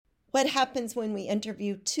What happens when we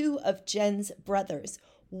interview two of Jen's brothers,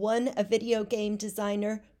 one a video game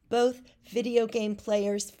designer, both video game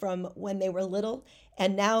players from when they were little,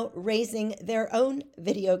 and now raising their own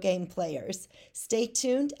video game players. Stay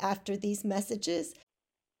tuned after these messages.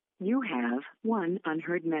 You have one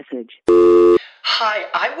unheard message. Hi,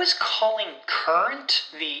 I was calling Current,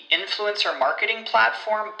 the influencer marketing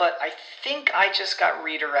platform, but I think I just got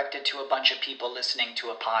redirected to a bunch of people listening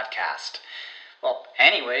to a podcast. Well,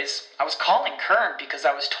 anyways, I was calling Current because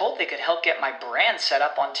I was told they could help get my brand set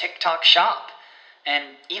up on TikTok Shop, and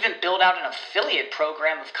even build out an affiliate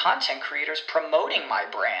program of content creators promoting my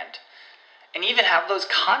brand, and even have those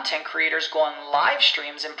content creators go on live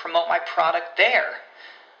streams and promote my product there.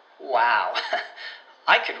 Wow,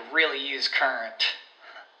 I could really use Current.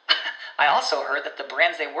 I also heard that the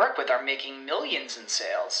brands they work with are making millions in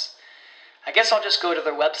sales. I guess I'll just go to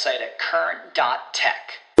their website at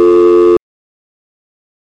current.tech.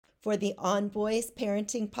 For the On Boys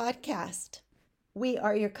Parenting Podcast. We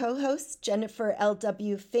are your co-hosts, Jennifer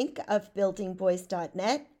L.W. Fink of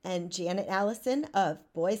buildingboys.net and Janet Allison of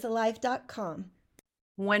boysalive.com.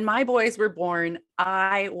 When my boys were born,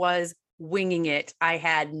 I was winging it. I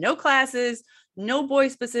had no classes, no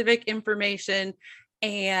boy-specific information,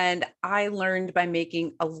 and I learned by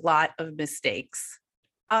making a lot of mistakes.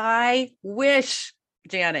 I wish,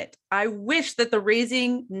 Janet, that the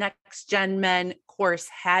Raising Next Gen Men course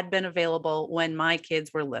had been available when my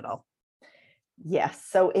kids were little. Yes.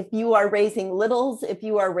 So if you are raising littles, if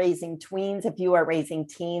you are raising tweens, if you are raising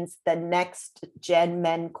teens, the Next Gen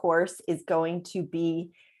Men course is going to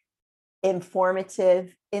be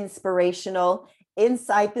informative, inspirational.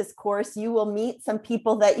 Inside this course, you will meet some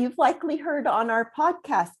people that you've likely heard on our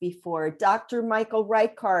podcast before. Dr. Michael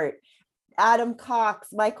Reichart, Adam Cox,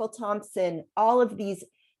 Michael Thompson, all of these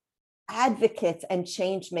advocates and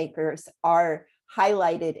change makers are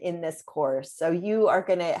highlighted in this course. So you are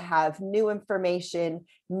going to have new information,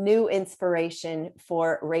 new inspiration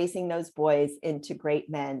for raising those boys into great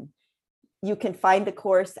men. You can find the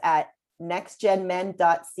course at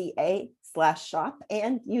nextgenmen.ca/shop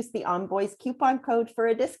and use the On Boys coupon code for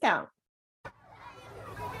a discount.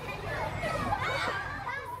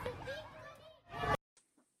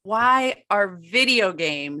 Why are video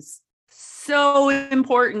games so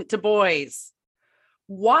important to boys?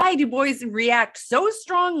 Why do boys react so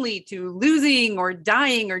strongly to losing or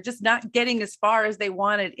dying or just not getting as far as they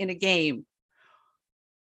wanted in a game?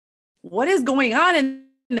 What is going on in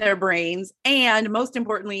their brains? And most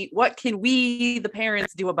importantly, what can we, the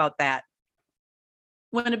parents, do about that?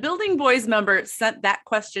 When a Building Boys member sent that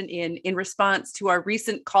question in response to our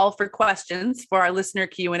recent call for questions for our listener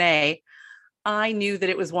Q&A, I knew that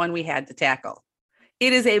it was one we had to tackle.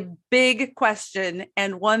 It is a big question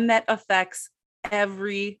and one that affects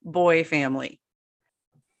every boy family.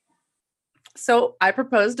 So I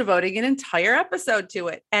proposed devoting an entire episode to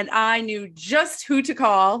it, and I knew just who to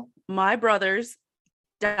call: my brothers,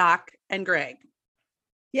 Doc and Greg.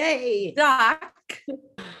 Yay! Doc,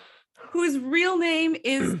 whose real name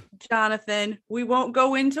is Jonathan. We won't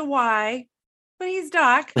go into why, but he's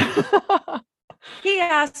Doc. He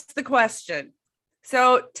asked the question.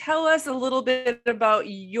 So tell us a little bit about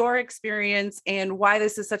your experience and why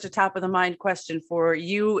this is such a top of the mind question for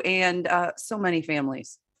you and so many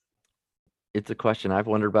families. It's a question I've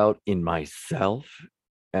wondered about in myself.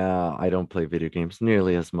 I don't play video games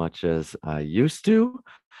nearly as much as I used to.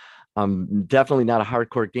 I'm definitely not a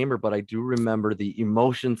hardcore gamer, but I do remember the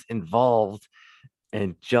emotions involved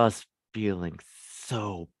and just feeling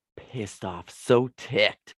so pissed off, so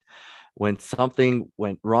ticked. When something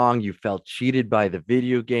went wrong, you felt cheated by the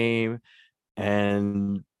video game,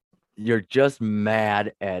 and you're just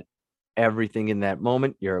mad at everything in that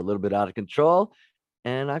moment. You're a little bit out of control,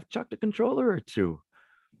 and I've chucked a controller or two.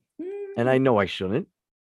 And I know I shouldn't,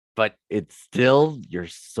 but it's still, you're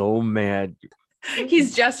so mad.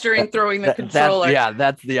 He's gesturing, throwing the controller.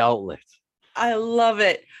 That's the outlet. I love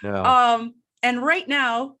it. Yeah. And right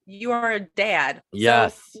now you are a dad.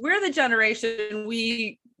 Yes. So we're the generation,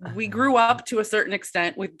 we grew up to a certain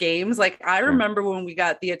extent with games. Like I remember when we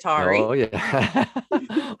got the Atari. Oh yeah.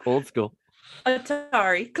 Old school.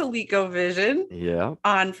 Atari, ColecoVision. Yeah.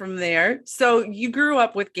 On from there. So you grew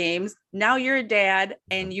up with games. Now you're a dad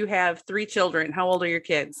and you have 3 children. How old are your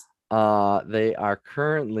kids? They are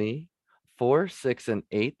currently 4, 6, and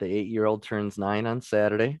 8. The 8-year-old turns 9 on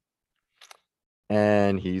Saturday.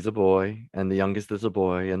 And he's a boy, and the youngest is a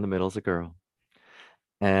boy, and the middle's a girl.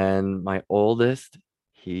 And my oldest,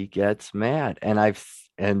 he gets mad, and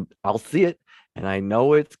I'll see it, and I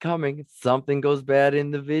know it's coming. Something goes bad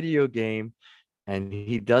in the video game, and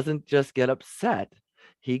he doesn't just get upset.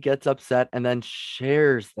 he gets upset and then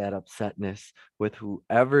shares that upsetness with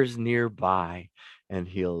whoever's nearby. And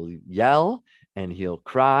he'll yell and he'll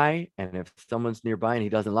cry. And if someone's nearby and he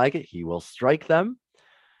doesn't like it, he will strike them.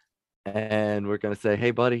 And we're going to say,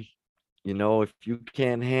 hey, buddy, if you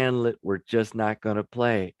can't handle it, we're just not going to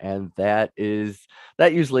play. And that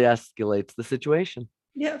usually escalates the situation.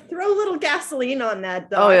 Yeah, throw a little gasoline on that,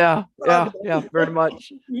 Oh, yeah, very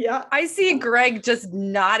much. Yeah. I see Greg just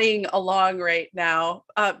nodding along right now.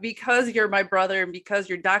 Because you're my brother and because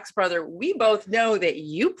you're Doc's brother, we both know that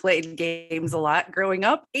you played games a lot growing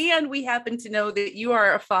up. And we happen to know that you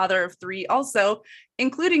are a father of 3 also,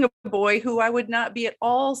 including a boy who I would not be at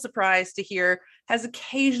all surprised to hear has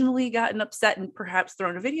occasionally gotten upset and perhaps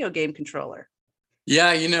thrown a video game controller.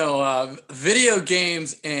 Yeah, video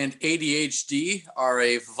games and ADHD are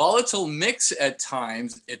a volatile mix at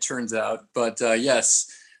times, it turns out. But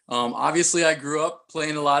yes, obviously I grew up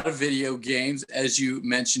playing a lot of video games, as you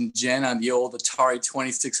mentioned, Jen, on the old Atari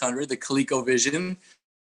 2600, the ColecoVision.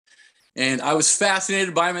 And I was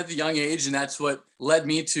fascinated by them at the young age, and that's what led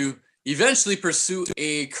me to eventually pursue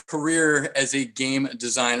a career as a game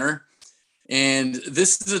designer. And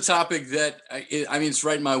this is a topic that, it's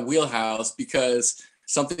right in my wheelhouse because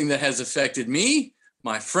something that has affected me,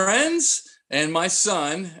 my friends, and my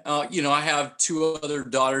son. I have 2 other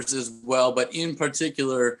daughters as well, but in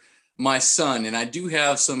particular, my son. And I do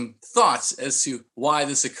have some thoughts as to why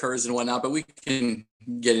this occurs and whatnot, but we can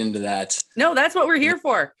get into that. No, that's what we're here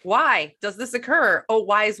for. Why does this occur? Oh,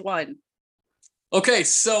 wise one. Okay,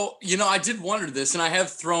 so, I did wonder this, and I have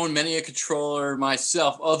thrown many a controller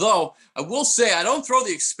myself, although I will say I don't throw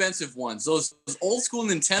the expensive ones. Those old school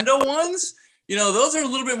Nintendo ones, those are a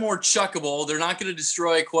little bit more chuckable. They're not going to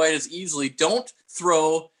destroy quite as easily. Don't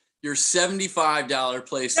throw your $75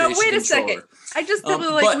 PlayStation No, wait a controller. Second. I just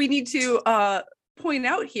feel like we need to point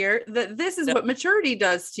out here that this is what maturity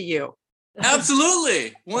does to you.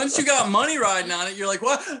 Absolutely. Once you got money riding on it, you're like,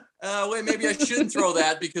 what? Wait, maybe I shouldn't throw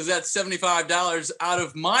that because that's $75 out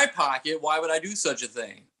of my pocket. Why would I do such a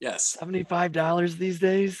thing? Yes. $75 these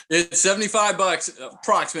days? It's $75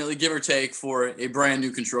 approximately, give or take, for a brand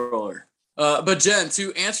new controller. But Jen,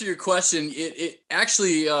 to answer your question, it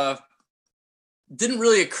actually didn't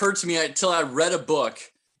really occur to me until I read a book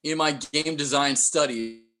in my game design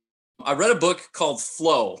study. I read a book called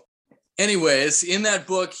Flow. Anyways, in that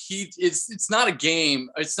book, it's not a game.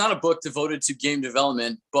 It's not a book devoted to game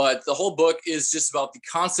development, but the whole book is just about the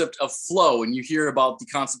concept of flow. And you hear about the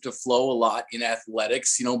concept of flow a lot in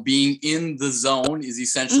athletics. Being in the zone is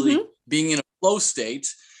essentially being in a flow state.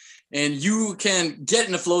 And you can get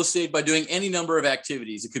in a flow state by doing any number of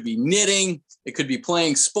activities. It could be knitting, it could be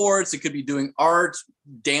playing sports, it could be doing art,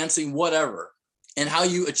 dancing, whatever. And how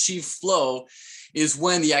you achieve flow is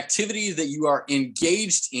when the activity that you are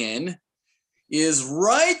engaged in is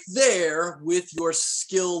right there with your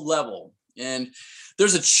skill level. And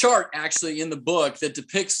there's a chart actually in the book that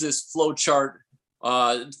depicts this flow chart,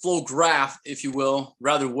 flow graph, if you will,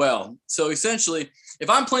 rather well. So essentially, if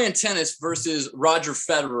I'm playing tennis versus Roger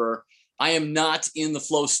Federer, I am not in the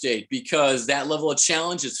flow state because that level of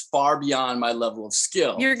challenge is far beyond my level of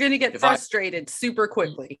skill. You're going to get frustrated super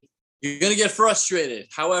quickly. You're going to get frustrated.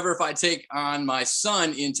 However, if I take on my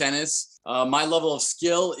son in tennis, my level of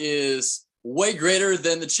skill is way greater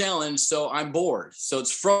than the challenge, so I'm bored. So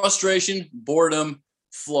it's frustration, boredom,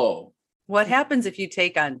 flow. What happens if you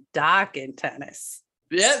take on Doc in tennis?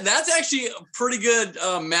 Yeah, that's actually a pretty good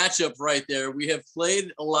matchup right there. We have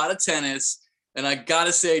played a lot of tennis, and I got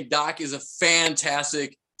to say, Doc is a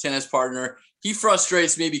fantastic tennis partner. He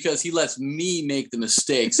frustrates me because he lets me make the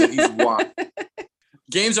mistakes that he's won.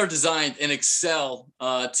 Games are designed and excel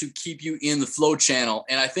to keep you in the flow channel.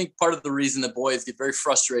 And I think part of the reason that boys get very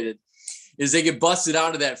frustrated is they get busted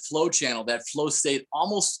out of that flow channel, that flow state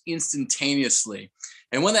almost instantaneously.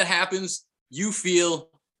 And when that happens, you feel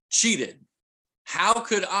cheated. How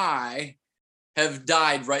could I have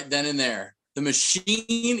died right then and there? The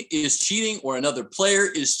machine is cheating or another player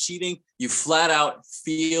is cheating. You flat out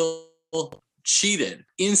feel cheated.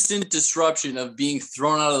 Instant disruption of being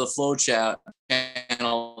thrown out of the flow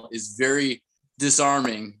channel is very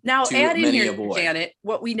disarming. Now, to add in many here, a boy. Janet,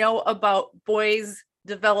 what we know about boys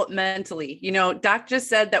developmentally. Doc just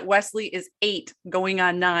said that Wesley is 8 going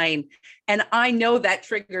on 9. And I know that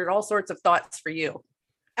triggered all sorts of thoughts for you.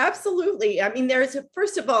 Absolutely. I mean,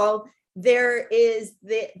 first of all, there's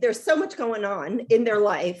so much going on in their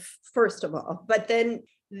life, first of all, but then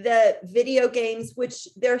the video games, which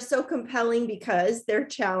they're so compelling because they're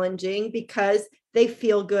challenging, because they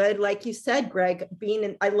feel good. Like you said, Greg,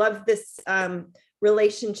 I love this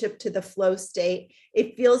relationship to the flow state.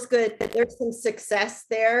 It feels good that there's some success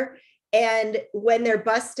there. And when they're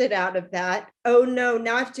busted out of that, oh no,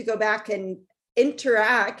 now I have to go back and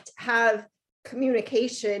interact, have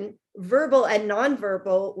communication, verbal and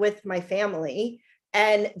nonverbal, with my family.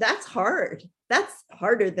 And that's hard. That's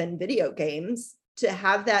harder than video games, to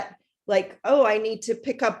have that, like, oh, I need to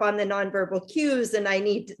pick up on the nonverbal cues, and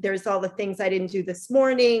there's all the things I didn't do this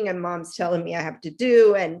morning and mom's telling me I have to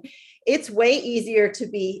do. And it's way easier to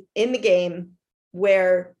be in the game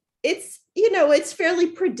where it's fairly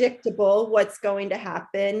predictable what's going to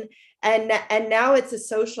happen. And now it's a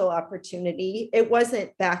social opportunity. It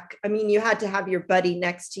wasn't back. I mean, you had to have your buddy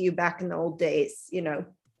next to you back in the old days,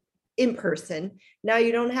 in person. Now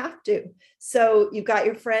you don't have to. So you've got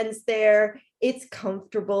your friends there. It's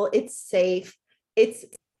comfortable. It's safe. It's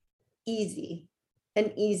easy,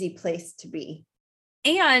 an easy place to be.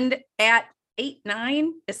 And at 8,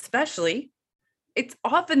 9, especially, it's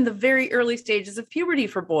often the very early stages of puberty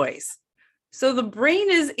for boys. So the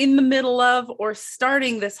brain is in the middle of or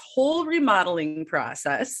starting this whole remodeling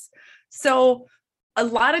process. So a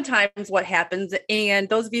lot of times what happens, and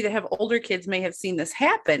those of you that have older kids may have seen this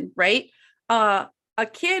happen, right? A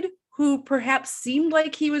kid who perhaps seemed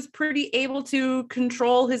like he was pretty able to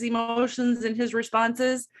control his emotions and his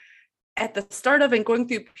responses at the start of and going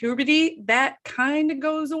through puberty, that kind of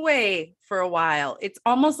goes away for a while. It's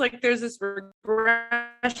almost like there's this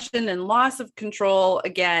regression and loss of control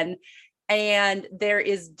again. And there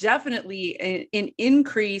is definitely an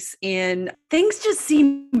increase in things just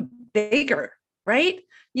seem bigger, right?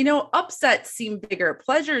 Upsets seem bigger,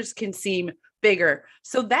 pleasures can seem bigger.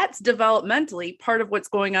 So that's developmentally part of what's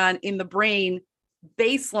going on in the brain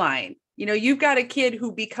baseline. You've got a kid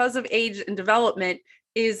who, because of age and development,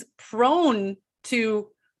 is prone to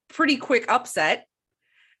pretty quick upset.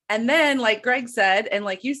 And then, like Greg said, and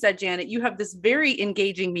like you said, Janet, you have this very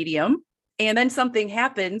engaging medium, and then something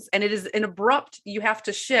happens and it is an abrupt, you have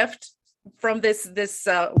to shift from this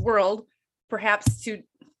world, perhaps to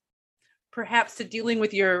dealing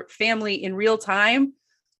with your family in real time.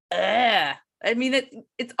 I mean,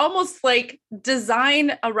 it's almost like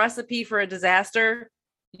design a recipe for a disaster.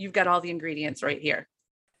 You've got all the ingredients right here.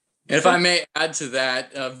 And if I may add to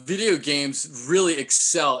that, video games really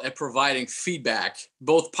excel at providing feedback,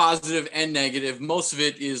 both positive and negative. Most of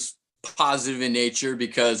it is positive in nature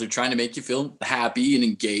because they're trying to make you feel happy and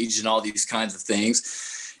engaged and all these kinds of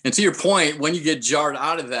things. And to your point, when you get jarred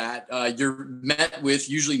out of that, you're met with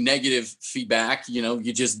usually negative feedback.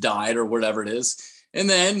 You just died or whatever it is. And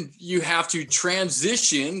then you have to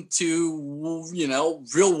transition to,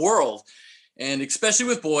 real world. And especially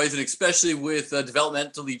with boys, and especially with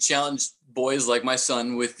developmentally challenged boys like my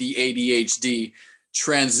son with the ADHD,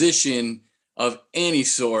 transition of any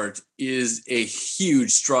sort is a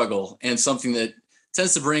huge struggle and something that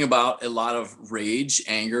tends to bring about a lot of rage,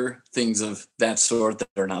 anger, things of that sort that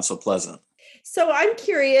are not so pleasant. So I'm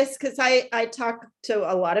curious, because I talk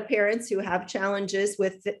to a lot of parents who have challenges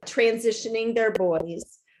with transitioning their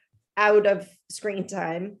boys out of screen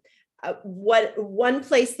time. One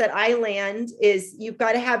place that I land is you've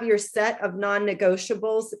got to have your set of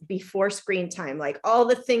non-negotiables before screen time, like all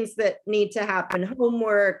the things that need to happen,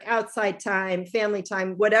 homework, outside time, family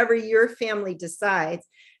time, whatever your family decides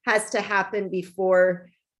has to happen before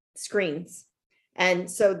screens. And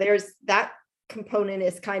so there's that component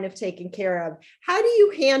is kind of taken care of. How do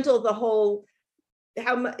you handle the whole,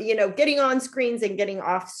 getting on screens and getting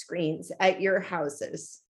off screens at your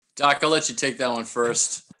houses? Doc, I'll let you take that one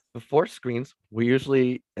first. Before screens,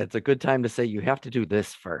 it's a good time to say you have to do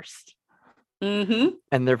this first. Mm-hmm.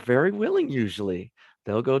 And they're very willing usually.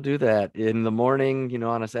 They'll go do that in the morning,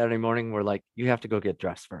 on a Saturday morning. We're like, you have to go get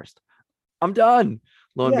dressed first. I'm done.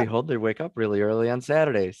 Lo and behold, they wake up really early on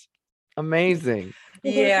Saturdays. Amazing.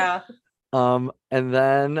 Yeah. And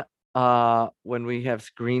then when we have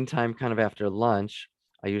screen time kind of after lunch,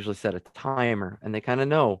 I usually set a timer, and they kind of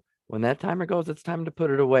know when that timer goes, it's time to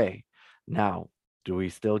put it away. Now, do we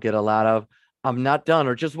still get a lot of, I'm not done,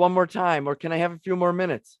 or just one more time, or can I have a few more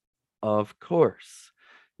minutes? Of course.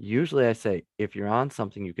 Usually I say, if you're on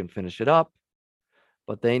something, you can finish it up,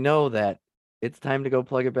 but they know that it's time to go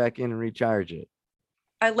plug it back in and recharge it.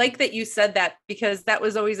 I like that you said that, because that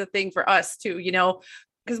was always a thing for us too,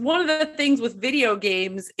 because one of the things with video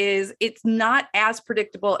games is it's not as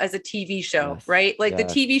predictable as a TV show, Yes, right? Like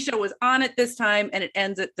yes. the TV show was on at this time and it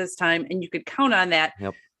ends at this time, and you could count on that.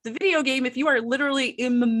 Yep. The video game, if you are literally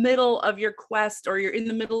in the middle of your quest, or you're in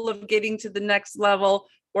the middle of getting to the next level,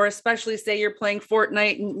 or especially say you're playing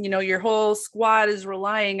Fortnite and your whole squad is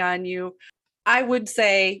relying on you, I would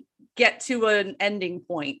say get to an ending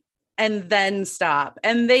point and then stop.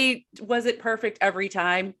 And was it perfect every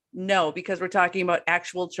time? No, because we're talking about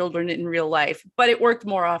actual children in real life, but it worked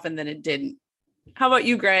more often than it didn't. How about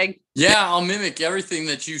you, Greg? Yeah, I'll mimic everything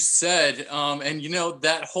that you said. And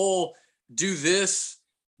that whole do this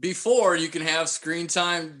before you can have screen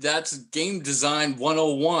time, that's game design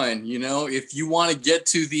 101. If you want to get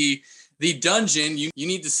to the dungeon, you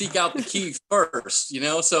need to seek out the key first,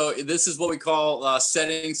 so this is what we call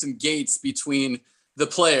setting some gates between the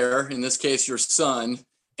player, in this case your son,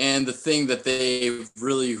 and the thing that they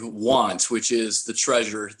really want, which is the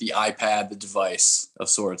treasure, the iPad, the device of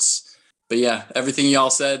sorts. But yeah, everything y'all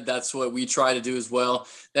said, that's what we try to do as well.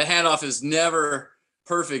 That handoff is never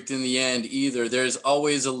perfect in the end either. There's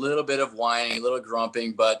always a little bit of whining, a little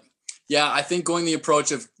grumping, but yeah, I think going the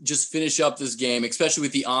approach of just finish up this game, especially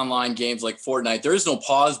with the online games like Fortnite, there is no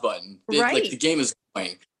pause button. Right. Like the game is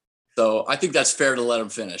going. So I think that's fair to let them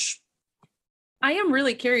finish. I am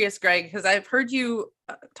really curious, Greg, because I've heard you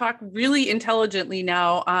talk really intelligently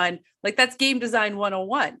now on that's game design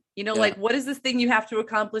 101. What is this thing you have to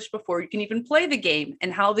accomplish before you can even play the game,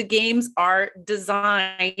 and how the games are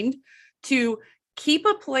designed to keep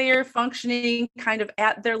a player functioning kind of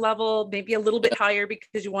at their level, maybe a little bit higher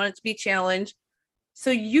because you want it to be challenged. So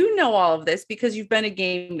you know all of this because you've been a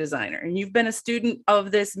game designer and you've been a student of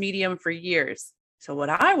this medium for years. So what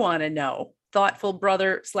I want to know, thoughtful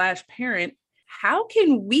brother/parent, how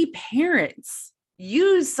can we parents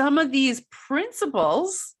use some of these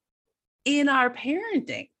principles in our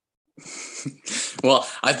parenting? Well,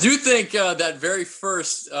 I do think that very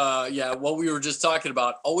first, what we were just talking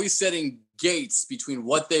about, always setting gates between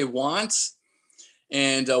what they want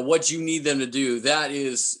and what you need them to do, that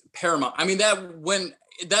is paramount. I mean, when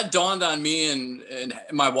that dawned on me and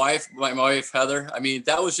my wife Heather, I mean,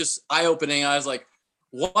 that was just eye-opening. I was like,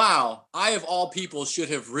 wow, I of all people should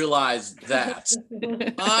have realized that.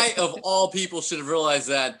 I of all people should have realized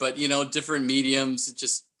that, but different mediums, it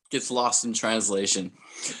just gets lost in translation.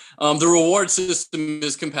 The reward system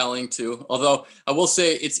is compelling too, although I will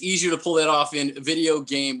say it's easier to pull that off in video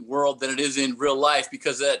game world than it is in real life,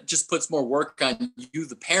 because that just puts more work on you,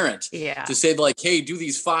 the parent, to say hey, do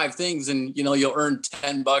these 5 things and you'll earn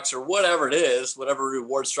 $10 or whatever it is, whatever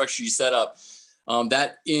reward structure you set up.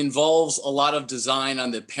 That involves a lot of design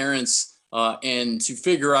on the parents and to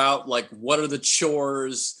figure out what are the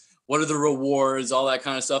chores, what are the rewards, all that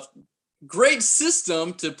kind of stuff. Great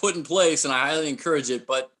system to put in place, and I highly encourage it,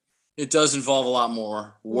 but it does involve a lot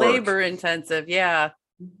more work. Labor intensive, yeah.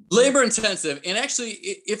 Labor intensive. And actually,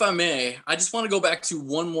 if I may, I just want to go back to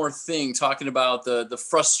one more thing, talking about the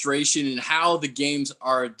frustration and how the games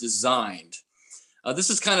are designed.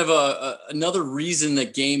 This is kind of another reason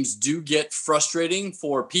that games do get frustrating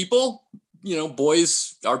for people.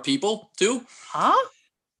 Boys are people too. Huh?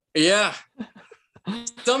 Yeah.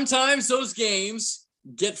 Sometimes those games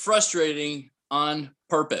get frustrating on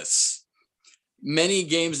purpose. Many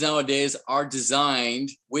games nowadays are designed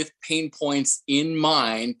with pain points in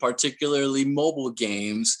mind, particularly mobile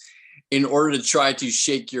games, in order to try to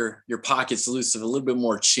shake your pockets loose of a little bit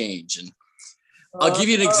more change. And I'll give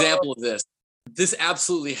you an example of this. This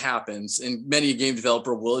absolutely happens, and many a game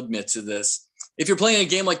developer will admit to this. If you're playing a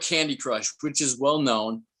game like Candy Crush, which is well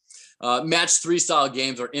known, match 3 style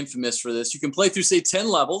games are infamous for this. You can play through, say, 10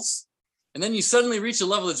 levels, and then you suddenly reach a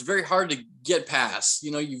level that's very hard to get past.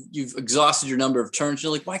 You've exhausted your number of turns.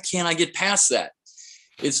 You're like, why can't I get past that?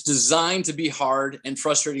 It's designed to be hard and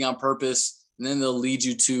frustrating on purpose. And then they'll lead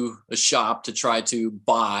you to a shop to try to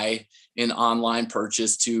buy an online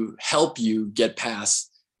purchase to help you get past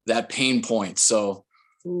that pain point. So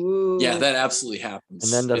yeah, that absolutely happens.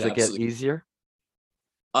 And then does it get easier?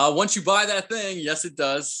 Once you buy that thing, yes, it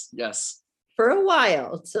does. Yes. For a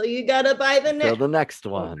while, till you gotta buy the next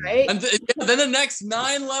one, right? And then the next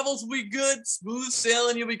 9 levels will be good, smooth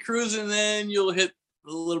sailing. You'll be cruising, and then you'll hit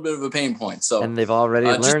a little bit of a pain point. So, and they've already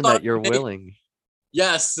learned that you're willing.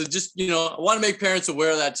 Yes, so just I want to make parents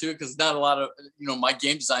aware of that too, because not a lot of my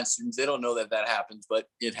game design students, they don't know that happens, but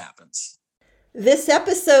it happens. This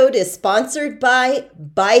episode is sponsored by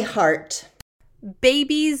ByHeart.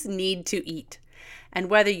 Babies need to eat, and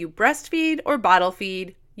whether you breastfeed or bottle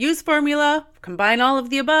feed, use formula, combine all of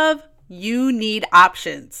the above, you need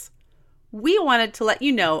options. We wanted to let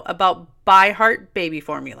you know about ByHeart Baby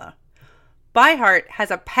Formula. ByHeart has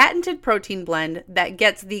a patented protein blend that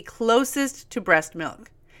gets the closest to breast milk.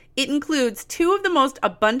 It includes 2 of the most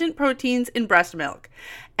abundant proteins in breast milk,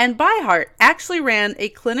 and ByHeart actually ran a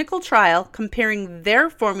clinical trial comparing their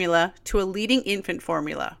formula to a leading infant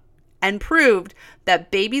formula and proved that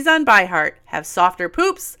babies on ByHeart have softer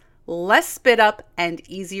poops, less spit up, and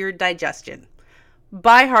easier digestion.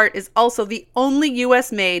 ByHeart is also the only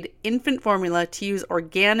US-made infant formula to use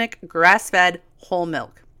organic, grass-fed whole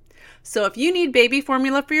milk. So if you need baby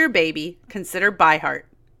formula for your baby, consider ByHeart.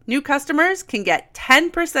 New customers can get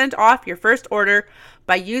 10% off your first order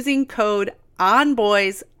by using code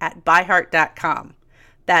ONBOYS at byheart.com.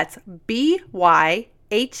 That's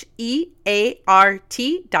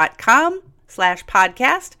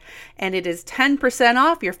BYHEART.com/podcast, and it is 10%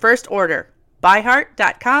 off your first order.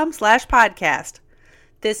 byheart.com/podcast.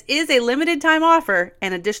 This is a limited time offer,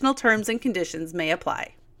 and additional terms and conditions may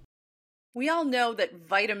apply. We all know that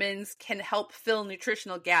vitamins can help fill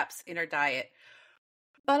nutritional gaps in our diet,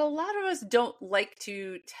 but a lot of us don't like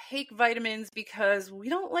to take vitamins because we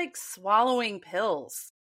don't like swallowing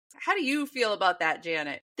pills. How do you feel about that,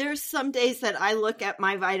 Janet? There's some days that I look at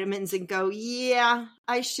my vitamins and go, yeah,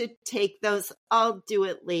 I should take those. I'll do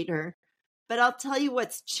it later. But I'll tell you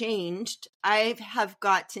what's changed. I have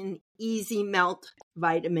gotten Easy Melt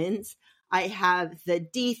vitamins. I have the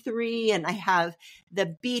D3 and I have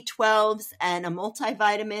the B12s and a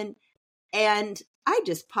multivitamin. And I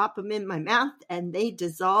just pop them in my mouth and they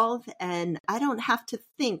dissolve. And I don't have to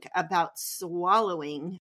think about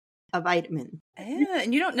swallowing a vitamin. Yeah,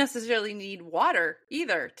 and you don't necessarily need water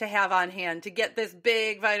either to have on hand to get this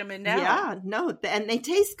big vitamin down. Yeah, no. And they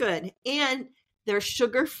taste good. And they're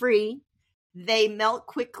sugar-free. They melt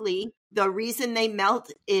quickly. The reason they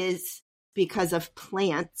melt is because of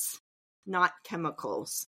plants, not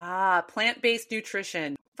chemicals. Plant-based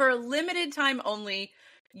nutrition. For a limited time only,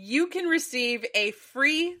 you can receive a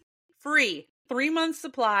free 3-month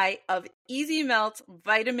supply of Easy Melt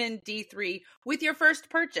Vitamin D3 with your first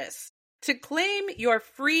purchase. To claim your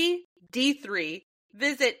free D3,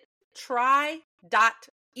 visit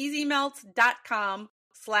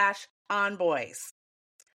try.easymelt.com/onboys.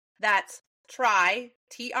 That's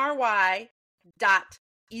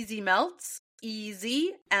try.easymelts,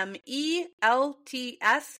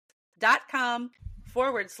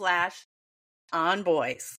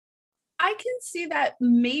 EZMELTS.com/onboys. I can see that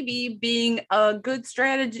maybe being a good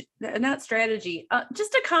strategy,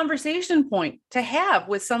 just a conversation point to have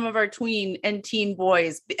with some of our tween and teen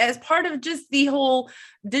boys as part of just the whole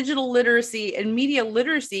digital literacy and media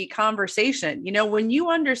literacy conversation. You know, when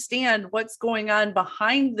you understand what's going on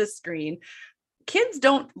behind the screen, kids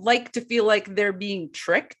don't like to feel like they're being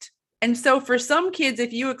tricked. And so for some kids,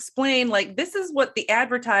 if you explain, like, this is what the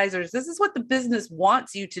advertisers, this is what the business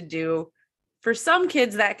wants you to do, for some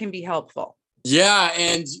kids, that can be helpful. Yeah.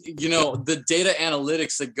 And, you know, the data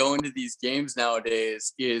analytics that go into these games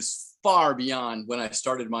nowadays is far beyond when I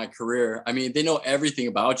started my career. I mean, they know everything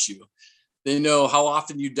about you. They know how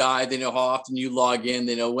often you die. They know how often you log in.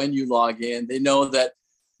 They know when you log in. They know that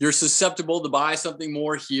you're susceptible to buy something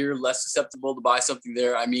more here, less susceptible to buy something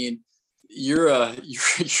there. I mean, you're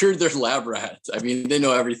their lab rat. I mean, they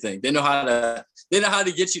know everything. They know how to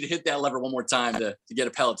get you to hit that lever one more time to get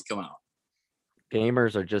a pellet to come out.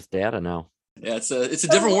 Gamers are just data now. Yeah, it's a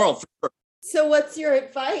different world. For sure. So what's your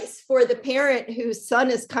advice for the parent whose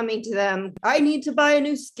son is coming to them? I need to buy a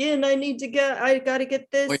new skin. I got to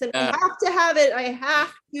get this. And I have to have it. I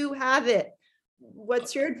have to have it.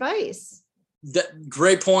 What's your advice? That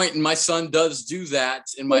great point. And my son does do that.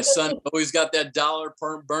 And my son always got that dollar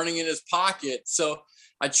burning in his pocket. So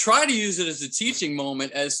I try to use it as a teaching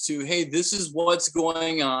moment as to, hey, this is what's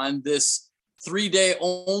going on. This 3-day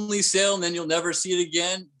only sale, and then you'll never see it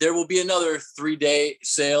again. There will be another 3-day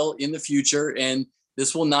sale in the future, and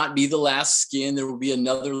this will not be the last skin. There will be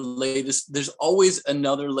another latest. There's always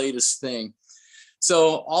another latest thing.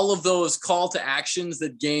 So all of those call to actions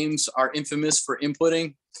that games are infamous for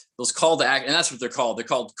inputting, those call to act, and that's what they're called. They're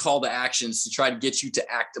called call to actions to try to get you to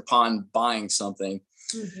act upon buying something,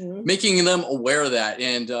 making them aware of that.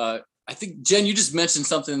 And I think, Jen, you just mentioned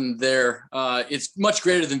something there. It's much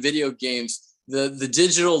greater than video games. The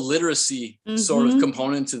digital literacy sort of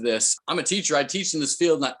component to this. I'm a teacher. I teach in this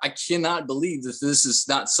field, and I cannot believe that this is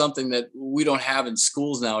not something that we don't have in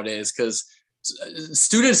schools nowadays, because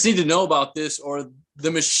students need to know about this, or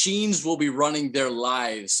the machines will be running their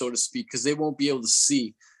lives, so to speak, because they won't be able to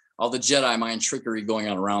see all the Jedi mind trickery going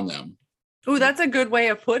on around them. Oh, that's a good way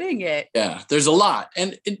of putting it. Yeah, there's a lot.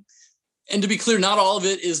 And to be clear, not all of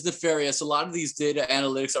it is nefarious. A lot of these data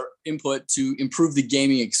analytics are input to improve the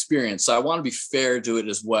gaming experience. So I want to be fair to it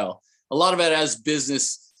as well. A lot of it has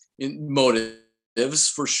business motives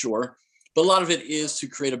for sure, but a lot of it is to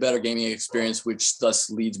create a better gaming experience, which thus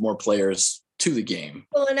leads more players to the game.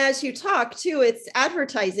 Well, and as you talk too, it's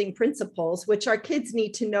advertising principles, which our kids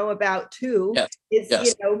need to know about too. Yes.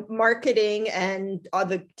 You know, marketing and all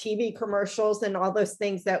the TV commercials and all those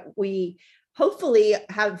things that we hopefully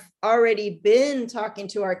have already been talking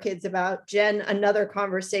to our kids about. Jen, another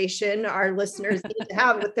conversation our listeners need to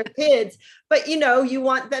have with their kids. But you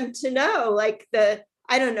want them to know, like,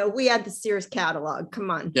 I don't know, we had the Sears catalog.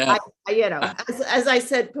 Come on. Yeah. As I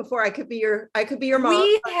said before, I could be your mom.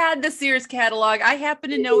 We had the Sears catalog. I happen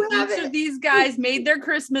to know You have each it. of these guys made their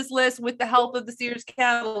Christmas list with the help of the Sears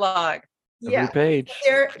catalog. Every page.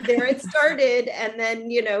 There it started, and then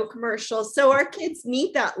commercials. So our kids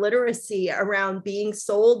need that literacy around being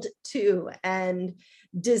sold to and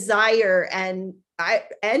desire, and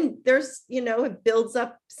there's it builds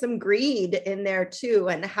up some greed in there too.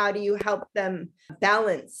 And how do you help them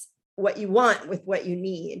balance what you want with what you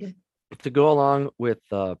need? To go along with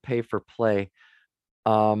pay for play,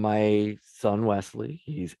 my son Wesley,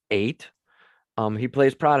 he's 8. He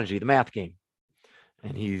plays Prodigy, the math game.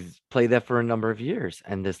 And he's played that for a number of years.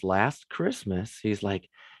 And this last Christmas, he's like,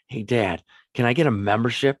 "Hey, Dad, can I get a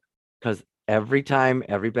membership? Because every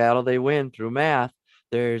battle they win through math,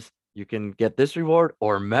 you can get this reward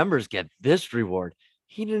or members get this reward."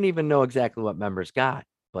 He didn't even know exactly what members got,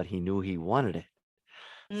 but he knew he wanted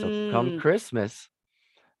it. So come Christmas,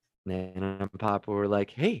 Nana and Papa were like,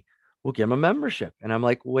 "Hey, we'll give him a membership." And I'm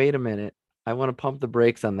like, "Wait a minute. I want to pump the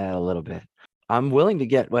brakes on that a little bit. I'm willing to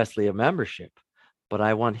get Wesley a membership, but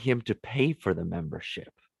I want him to pay for the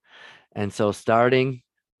membership." And so starting,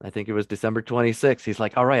 I think it was December 26th, he's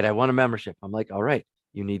like, "All right, I want a membership." I'm like, "All right,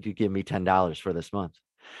 you need to give me $10 for this month."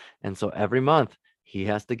 And so every month he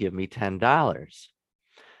has to give me $10.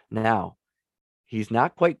 Now, he's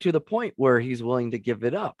not quite to the point where he's willing to give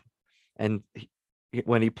it up. And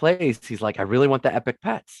when he plays, he's like, "I really want the epic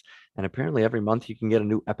pets." And apparently every month you can get a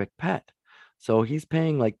new epic pet. So he's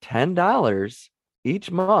paying like $10 each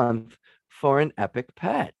month for an epic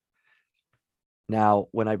pet. Now,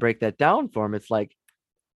 when I break that down for him, it's like,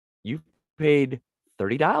 you paid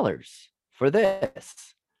 $30 for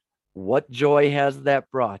this. What joy has that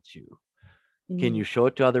brought you? Can you show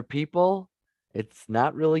it to other people? It's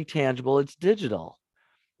not really tangible, it's digital.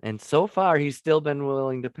 And so far, he's still been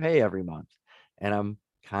willing to pay every month. And I'm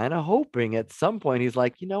kind of hoping at some point he's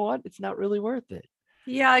like, "You know what? It's not really worth it."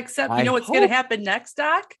 Yeah, except I what's going to hope- happen next,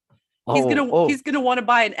 Doc? He's gonna want to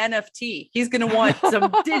buy an NFT. He's gonna want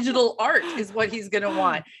some digital art, is what he's gonna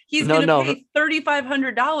want. He's gonna pay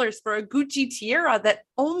 $3,500 for a Gucci tiara that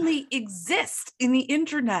only exists in the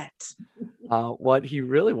internet. What he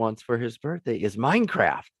really wants for his birthday is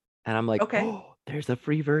Minecraft. And I'm like, Okay. "Oh, there's a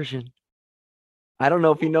free version." I don't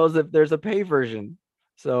know if he knows if there's a pay version.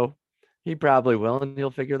 So he probably will, and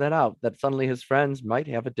he'll figure that out, that suddenly his friends might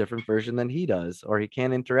have a different version than he does, or he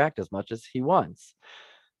can't interact as much as he wants.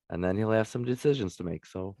 And then he'll have some decisions to make.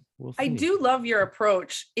 So we'll see. I do love your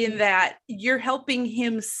approach in that you're helping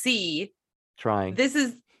him see Trying.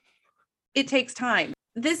 It takes time.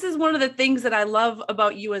 This is one of the things that I love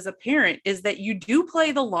about you as a parent, is that you do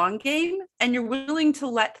play the long game and you're willing to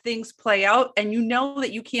let things play out. And you know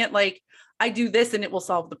that you can't, like, I do this and it will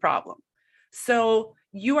solve the problem. So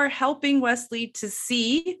you are helping Wesley to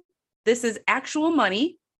see this is actual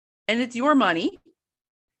money and it's your money.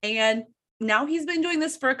 And now he's been doing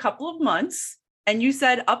this for a couple of months. And you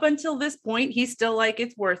said up until this point, he's still like,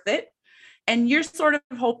 it's worth it. And you're sort of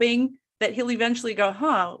hoping that he'll eventually go,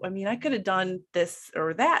 I mean, I could have done this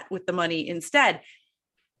or that with the money instead.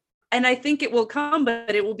 And I think it will come,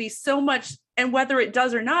 but it will be so much. And whether it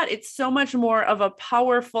does or not, it's so much more of a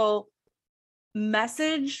powerful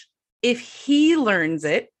message if he learns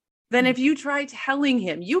it than if you try telling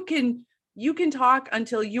him. You can talk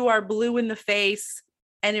until you are blue in the face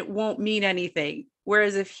and it won't mean anything.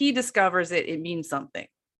 Whereas if he discovers it, it means something.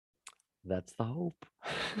 That's the hope.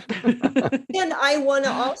 And I want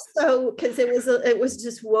to also, because it was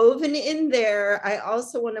just woven in there, I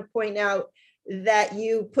also want to point out that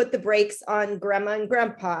you put the brakes on grandma and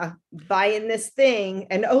grandpa buying this thing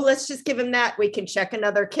and, let's just give him that. We can check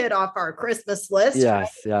another kid off our Christmas list.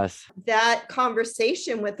 Yes, yes. That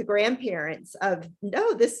conversation with the grandparents of,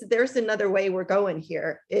 no, there's another way we're going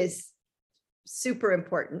here is super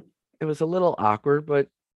important. It was a little awkward, but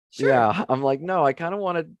Sure. yeah, I'm like, no, I kind of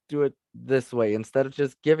want to do it this way. Instead of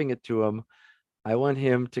just giving it to him, I want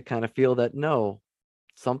him to kind of feel that, no,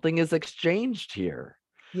 something is exchanged here.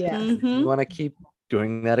 Yeah. If you want to keep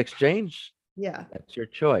doing that exchange, Yeah. that's your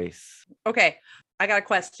choice. Okay, I got a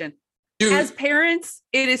question. As parents,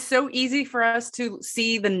 it is so easy for us to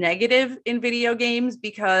see the negative in video games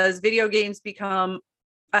because video games become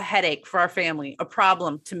a headache for our family, a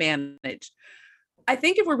problem to manage. I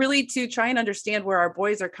think if we're really to try and understand where our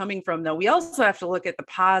boys are coming from, though, we also have to look at the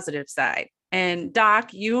positive side. And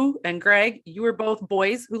Doc, you and Greg, you were both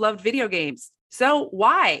boys who loved video games. So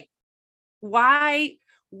why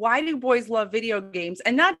why do boys love video games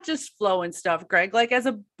and not just flow and stuff, Greg? Like as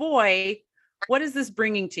a boy, what is this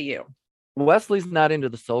bringing to you? Wesley's not into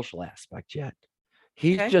the social aspect yet.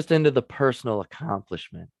 He's Okay. just into the personal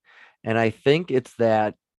accomplishment. And I think it's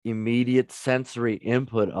that immediate sensory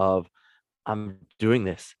input of, I'm doing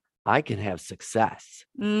this, I can have success.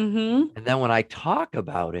 Mm-hmm. And then when I talk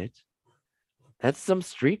about it, that's some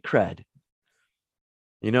street cred.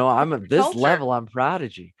 You know, I'm at this Culture. level, I'm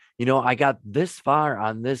Prodigy. You know, I got this far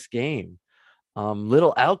on this game.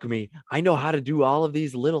 Little Alchemy, I know how to do all of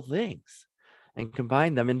these little things and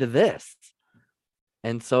combine them into this.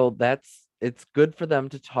 And so it's good for them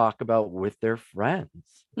to talk about with their friends.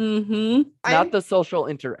 Mm-hmm. Not the social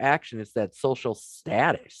interaction, it's that social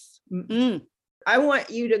status. Mm. I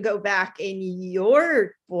want you to go back in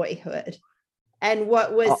your boyhood and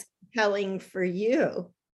what was compelling for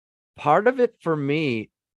you. Part of it for me,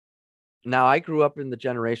 now I grew up in the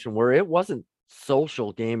generation where it wasn't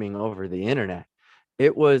social gaming over the internet.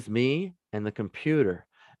 It was me and the computer.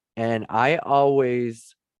 And I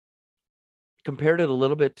always compared it a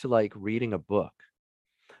little bit to like reading a book,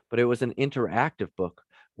 but it was an interactive book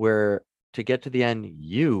where to get to the end,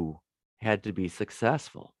 you had to be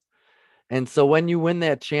successful. And so when you win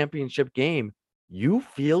that championship game, you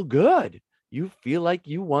feel good. You feel like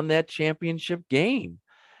you won that championship game.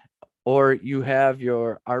 Or you have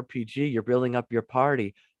your RPG, you're building up your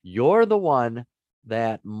party. You're the one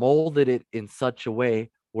that molded it in such a way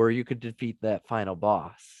where you could defeat that final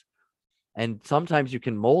boss. And sometimes you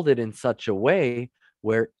can mold it in such a way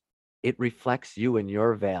where it reflects you and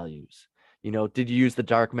your values. You know, did you use the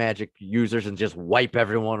dark magic users and just wipe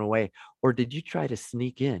everyone away? Or did you try to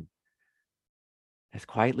sneak in as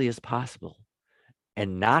quietly as possible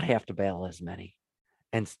and not have to battle as many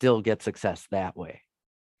and still get success that way?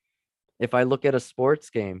 If I look at a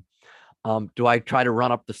sports game, do I try to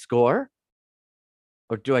run up the score?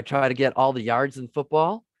 Or do I try to get all the yards in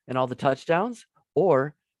football and all the touchdowns?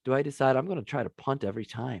 Or do I decide I'm going to try to punt every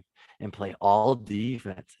time and play all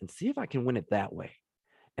defense and see if I can win it that way?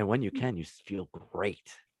 And when you can, you feel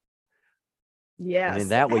great. Yes. And in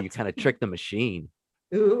that way, you kind of trick the machine.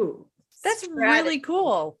 Ooh. That's really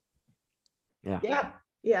cool. Yeah.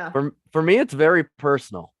 Yeah. For me, it's very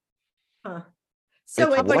personal. Huh.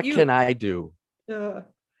 So So what can I do?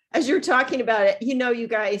 as you're talking about it, you know, you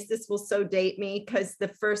guys, this will so date me because the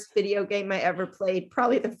first video game I ever played,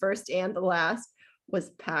 probably the first and the last, was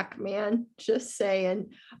Pac-Man. Just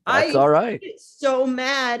saying. That's all right. I was so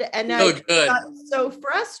mad and So I good. got so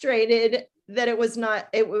frustrated that it was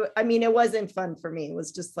not, I mean, it wasn't fun for me. It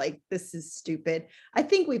was just like, this is stupid. I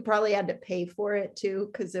think we probably had to pay for it too,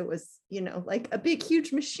 because it was, you know, like a big,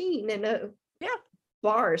 huge machine in a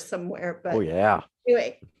bar somewhere. But Oh, yeah.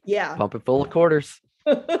 anyway, yeah. Pump it full of quarters.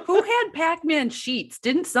 Who had Pac-Man sheets?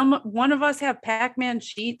 Didn't one of us have Pac-Man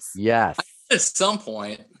sheets? Yes. At some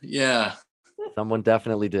point. Yeah. Someone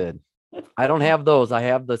definitely did. I don't have those. I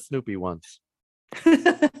have the Snoopy ones.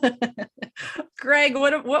 Greg,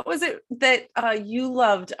 what was it that you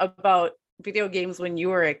loved about video games when you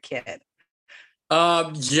were a kid?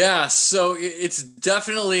 Yeah, so it's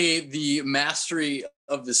definitely the mastery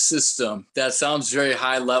of the system. That sounds very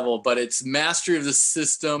high level, but it's mastery of the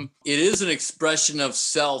system. It is an expression of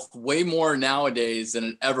self way more nowadays than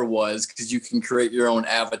it ever was, because you can create your own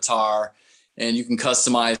avatar and you can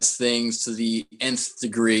customize things to the nth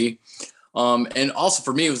degree. And also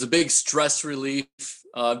for me, it was a big stress relief,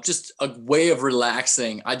 just a way of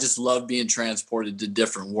relaxing. I just love being transported to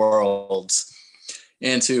different worlds.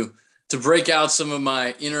 And to break out some of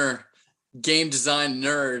my inner game design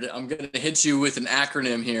nerd, I'm going to hit you with an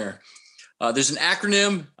acronym here. There's an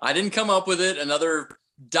acronym. I didn't come up with it. Another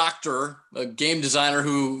doctor, a game designer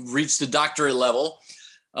who reached the doctorate level,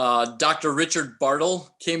 Dr. Richard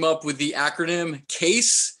Bartle, came up with the acronym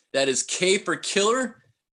CASE. That is K for killer,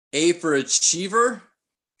 A for achiever,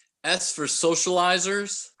 S for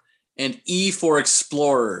socializers, and E for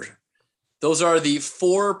explorer. Those are the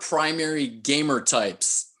 4 primary gamer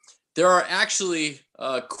types. There are actually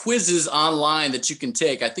quizzes online that you can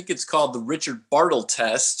take. I think it's called the Richard Bartle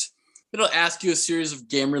test. It'll ask you a series of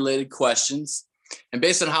game-related questions. And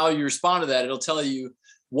based on how you respond to that, it'll tell you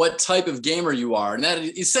what type of gamer you are. And that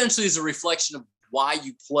essentially is a reflection of why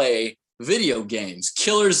you play video games.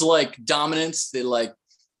 Killers like dominance. They like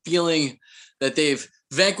feeling that they've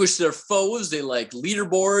vanquished their foes. They like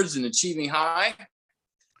leaderboards and achieving high.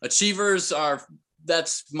 Achievers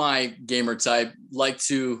that's my gamer type, like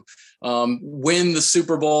to win the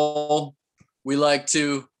Super Bowl. We like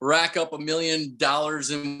to rack up $1 million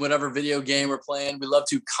in whatever video game we're playing. We love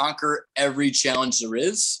to conquer every challenge there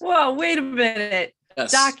is. Well, wait a minute.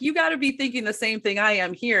 Yes. Doc, you got to be thinking the same thing I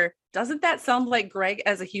am here. doesn't that sound like Greg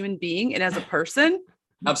as a human being and as a person?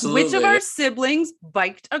 Absolutely. Which of our siblings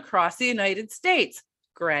biked across the United States?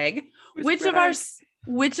 Greg. Which of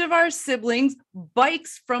our siblings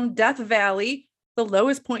bikes from Death Valley, the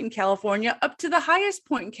lowest point in California, up to the highest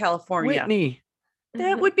point in California? Whitney.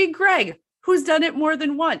 That would be Greg, who's done it more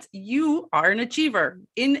than once. You are an achiever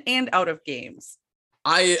in and out of games.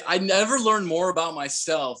 I never learned more about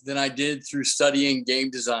myself than I did through studying game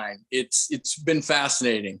design. It's been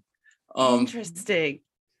fascinating. Interesting.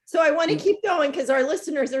 So I want to keep going because our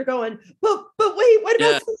listeners are going, but wait, what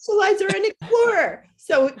about Socializer and Explorer?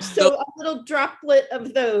 So a little droplet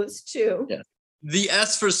of those too. Yeah. The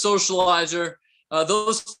S for Socializer,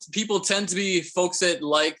 those people tend to be folks that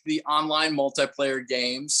like the online multiplayer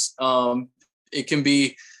games. It can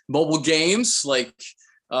be mobile games like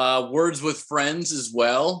Words with Friends as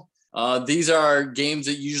well. These are games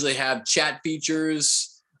that usually have chat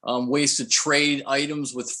features, ways to trade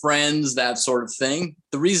items with friends, that sort of thing.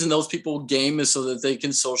 The reason those people game is so that they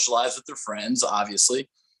can socialize with their friends, obviously.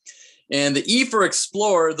 And the E for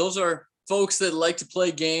Explorer, those are folks that like to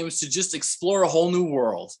play games to just explore a whole new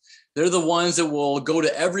world. They're the ones that will go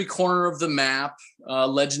to every corner of the map.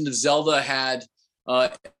 Legend of Zelda had a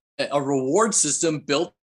reward system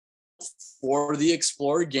built for the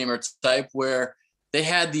Explorer gamer type where they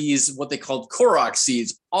had these, what they called Korok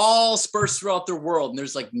seeds, all dispersed throughout their world. And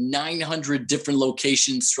there's like 900 different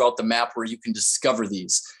locations throughout the map where you can discover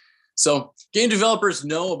these. So game developers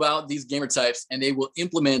know about these gamer types and they will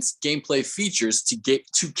implement gameplay features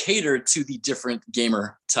to cater to the different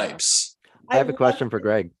gamer types. I have a question for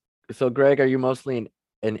Greg. So Greg, are you mostly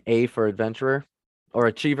an A for adventurer or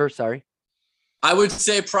achiever? Sorry. I would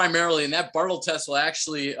say primarily, and that Bartle test will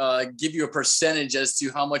actually give you a percentage as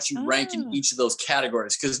to how much you rank in each of those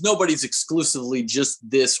categories, because nobody's exclusively just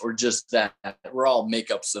this or just that. We're all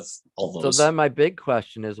makeups of all those. So then my big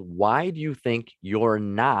question is, why do you think you're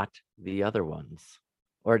not the other ones,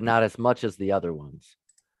 or not as much as the other ones?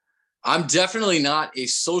 I'm definitely not a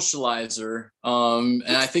socializer, and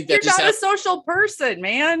I think that you're not a social person,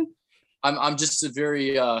 man. I'm just a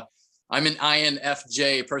very I'm an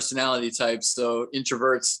INFJ personality type, so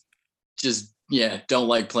introverts just don't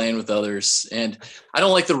like playing with others, and I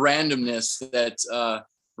don't like the randomness that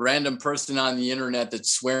random person on the internet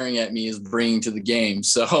that's swearing at me is bringing to the game.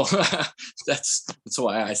 So that's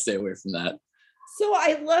why I stay away from that. So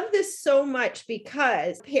I love this so much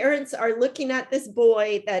because parents are looking at this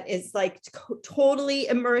boy that is like totally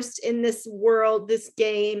immersed in this world, this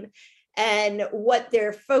game, and what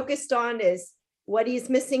they're focused on is what he's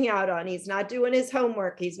missing out on. He's not doing his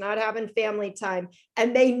homework. He's not having family time.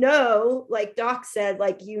 And they know, like Doc said,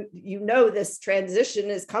 like, you know, this transition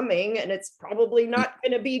is coming and it's probably not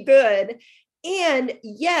going to be good. And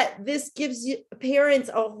yet this gives you parents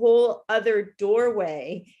a whole other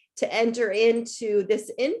doorway to enter into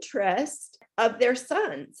this interest of their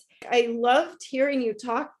sons. I loved hearing you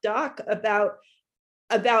talk, Doc, about,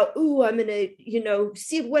 I'm going to,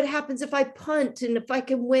 see what happens if I punt and if I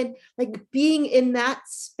can win, like being in that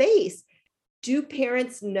space. Do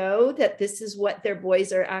parents know that this is what their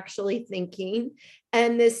boys are actually thinking?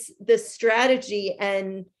 And this strategy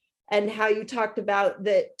and how you talked about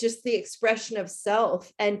just the expression of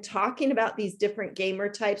self and talking about these different gamer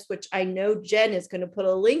types, which I know Jen is going to put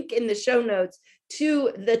a link in the show notes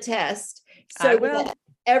to the test. So that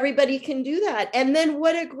everybody can do that. And then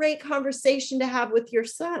what a great conversation to have with your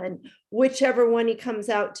son, whichever one he comes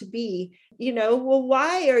out to be,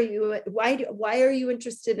 why are you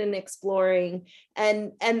interested in exploring,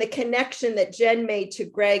 and the connection that Jen made to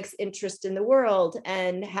Greg's interest in the world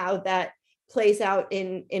and how that plays out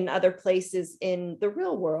in other places in the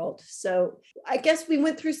real world. So I guess we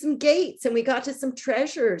went through some gates and we got to some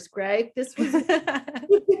treasures, Greg. This was a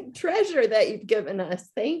treasure that you've given us.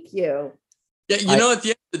 Thank you. Yeah, at the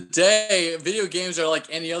end of the day, video games are like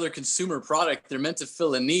any other consumer product. They're meant to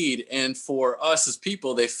fill a need. And for us as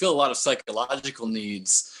people, they fill a lot of psychological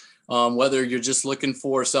needs. Whether you're just looking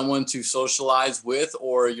for someone to socialize with,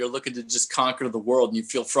 or you're looking to just conquer the world and you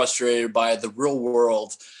feel frustrated by the real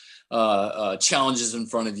world challenges in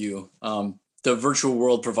front of you. The virtual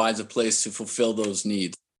world provides a place to fulfill those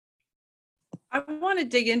needs. I want to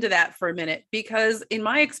dig into that for a minute, because in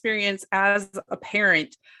my experience as a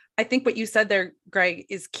parent, I think what you said there, Greg,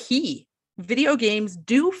 is key. Video games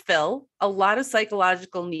do fill a lot of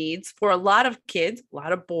psychological needs for a lot of kids, a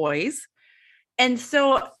lot of boys. And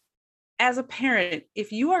so as a parent,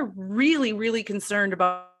 if you are really, really concerned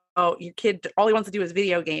about your kid, all he wants to do is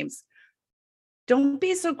video games, don't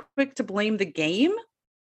be so quick to blame the game.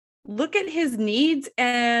 Look at his needs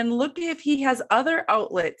and look if he has other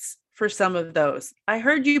outlets for some of those. I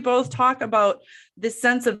heard you both talk about this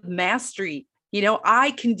sense of mastery. You know,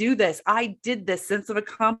 I can do this. I did this sense of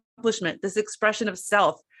accomplishment, this expression of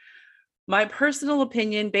self. My personal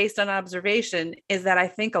opinion, based on observation, is that I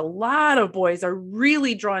think a lot of boys are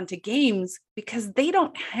really drawn to games because they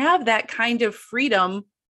don't have that kind of freedom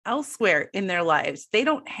elsewhere in their lives. They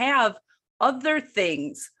don't have other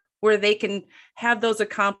things where they can have those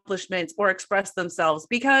accomplishments or express themselves,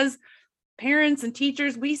 because parents and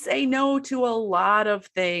teachers, we say no to a lot of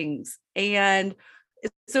things. And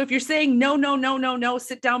so if you're saying no, no, no, no, no,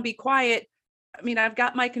 sit down, be quiet. I mean, I've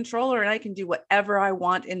got my controller and I can do whatever I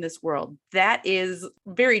want in this world. That is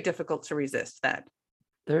very difficult to resist that.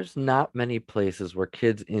 There's not many places where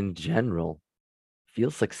kids in general feel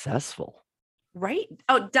successful. Right.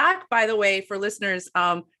 Oh, Doc, by the way, for listeners,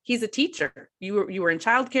 he's a teacher. You were in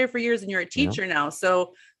childcare for years and you're a teacher now.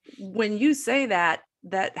 So when you say that,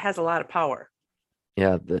 that has a lot of power.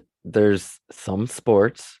 Yeah, there's some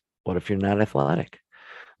sports. What if you're not athletic?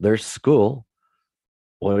 There's school.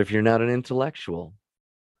 What if you're not an intellectual?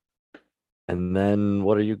 And then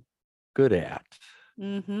what are you good at?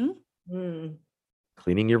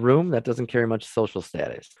 Cleaning your room? That doesn't carry much social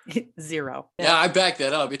status. Zero. Yeah, I back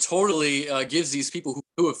that up. It totally gives these people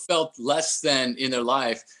who have felt less than in their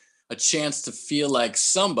life a chance to feel like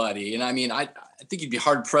somebody. And I mean, I think you'd be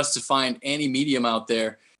hard pressed to find any medium out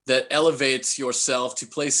there that elevates yourself to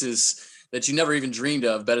places that you never even dreamed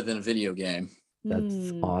of better than a video game.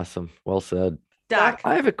 That's awesome. Well said. Doc,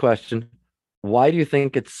 I have a question. Why do you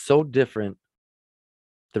think it's so different,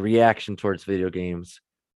 the reaction towards video games,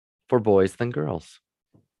 for boys than girls?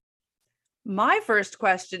 my first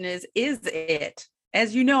question is it?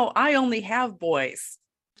 As you know, I only have boys.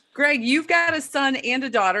 Greg, you've got a son and a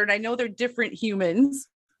daughter, and I know they're different humans,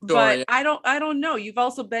 but yeah. I don't know. You've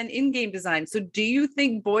also been in game design. So do you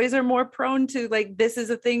think boys are more prone to, like, this is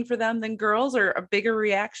a thing for them than girls, or a bigger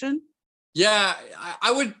reaction? Yeah,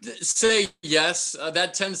 I would say yes.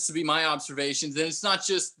 That tends to be my observations. And it's not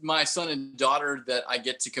just my son and daughter that I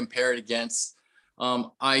get to compare it against.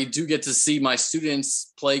 I do get to see my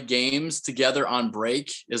students play games together on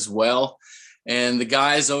break as well. And the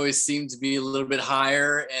guys always seem to be a little bit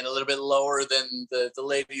higher and a little bit lower than the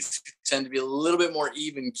ladies, who tend to be a little bit more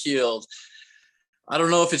even keeled. I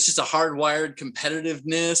don't know if it's just a hardwired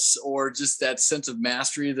competitiveness or just that sense of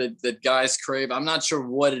mastery that guys crave. I'm not sure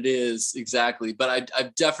what it is exactly, but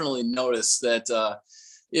I've definitely noticed that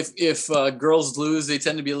if girls lose, they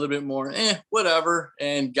tend to be a little bit more, whatever.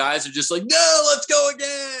 And guys are just like, no, let's go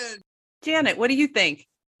again. Janet, what do you think?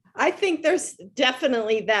 I think there's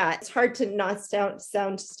definitely that. It's hard to not sound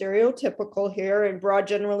stereotypical here and broad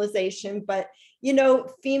generalization, but you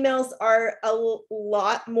know, females are a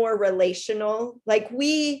lot more relational. Like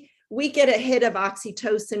we get a hit of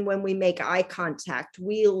oxytocin when we make eye contact.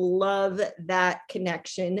 We love that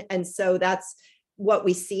connection. And so that's what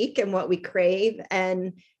we seek and what we crave.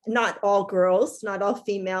 And not all girls, not all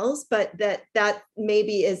females, but that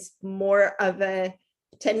maybe is more of a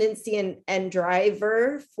tendency and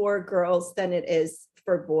driver for girls than it is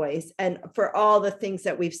for boys. And for all the things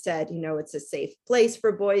that we've said, you know, it's a safe place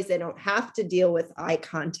for boys. They don't have to deal with eye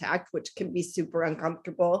contact, which can be super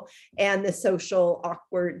uncomfortable, and the social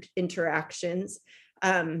awkward interactions,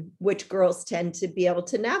 which girls tend to be able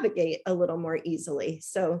to navigate a little more easily.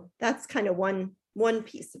 So that's kind of one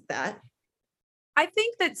piece of that. I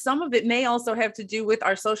think that some of it may also have to do with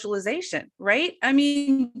our socialization, right? I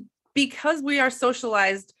mean, because we are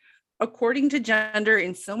socialized according to gender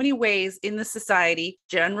in so many ways in the society,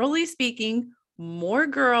 generally speaking, more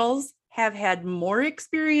girls have had more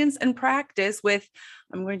experience and practice with,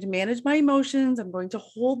 I'm going to manage my emotions, I'm going to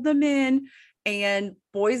hold them in, and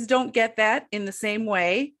boys don't get that in the same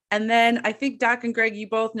way. And then I think Doc and Greg, you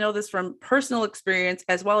both know this from personal experience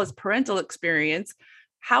as well as parental experience.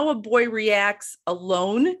 How a boy reacts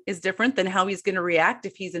alone is different than how he's going to react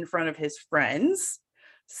if he's in front of his friends.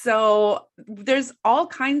 So there's all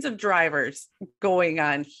kinds of drivers going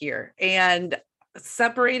on here, and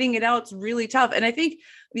separating it out is really tough. And I think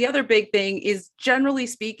the other big thing is, generally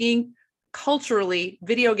speaking, culturally,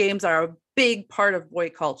 video games are a big part of boy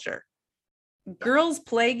culture. Girls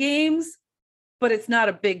play games, but it's not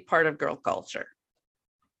a big part of girl culture.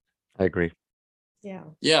 I agree.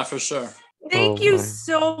 Yeah, for sure. Thank you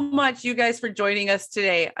so much, you guys, for joining us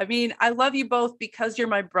today. I mean, I love you both because you're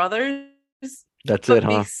my brothers. That's it,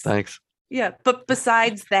 huh? Thanks. Yeah. But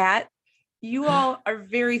besides that, you all are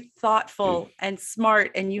very thoughtful and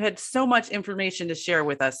smart, and you had so much information to share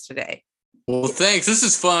with us today. Well, thanks. This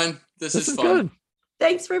is fun. This is fun. Good.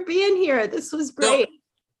 Thanks for being here. This was great.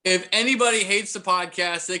 If anybody hates the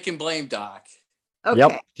podcast, they can blame Doc. Okay.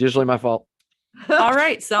 Yep. It's usually my fault. All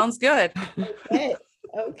right. Sounds good.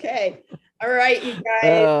 Okay. All right, you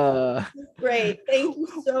guys. Great. Thank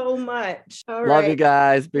you so much. All Love right. you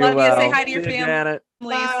guys. Be Love you. well. Say hi to your See you, family. Janet.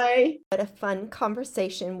 Bye. What a fun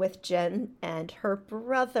conversation with Jen and her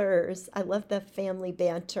brothers. I love the family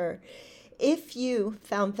banter. If you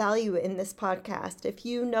found value in this podcast, if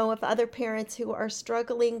you know of other parents who are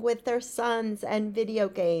struggling with their sons and video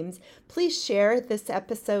games, please share this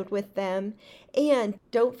episode with them. And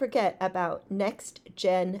don't forget about Next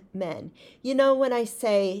Gen Men. You know, when I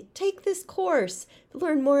say, take this course,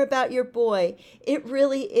 learn more about your boy, it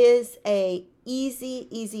really is a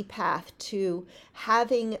easy path to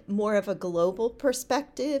having more of a global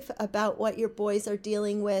perspective about what your boys are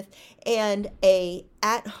dealing with, and a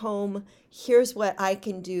at-home, here's what I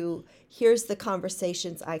can do, here's the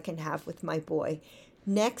conversations I can have with my boy.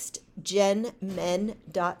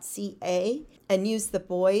 nextgenmen.ca, and use the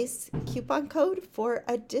boys coupon code for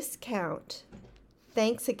a discount.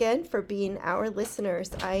 Thanks again for being our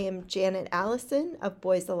listeners. I am Janet Allison of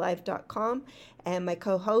boysalive.com and my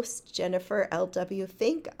co-host Jennifer L.W.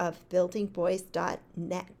 Fink of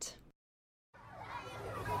buildingboys.net.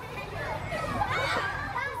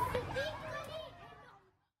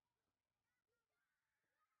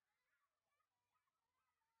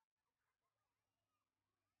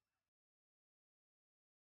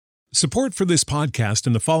 Support for this podcast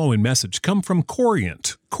and the following message come from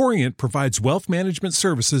Corient. Corient provides wealth management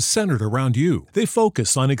services centered around you. They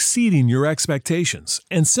focus on exceeding your expectations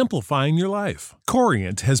and simplifying your life.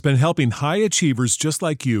 Corient has been helping high achievers just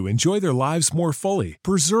like you enjoy their lives more fully,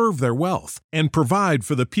 preserve their wealth, and provide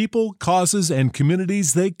for the people, causes, and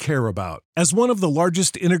communities they care about. As one of the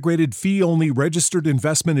largest integrated fee-only registered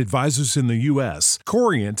investment advisors in the U.S.,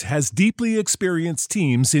 Corient has deeply experienced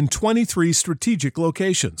teams in 23 strategic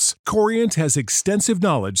locations. Corient has extensive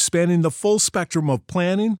knowledge spanning the full spectrum of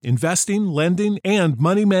planning, investing, lending, and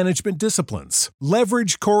money management disciplines.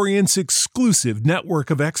 Leverage Corient's exclusive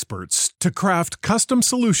network of experts to craft custom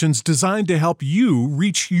solutions designed to help you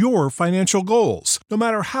reach your financial goals, no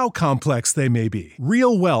matter how complex they may be.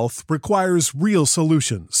 Real wealth requires real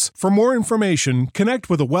solutions. For more information, connect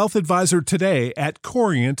with a wealth advisor today at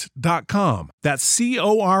Corient.com. That's Corient.com.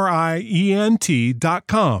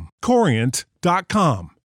 Corient.com.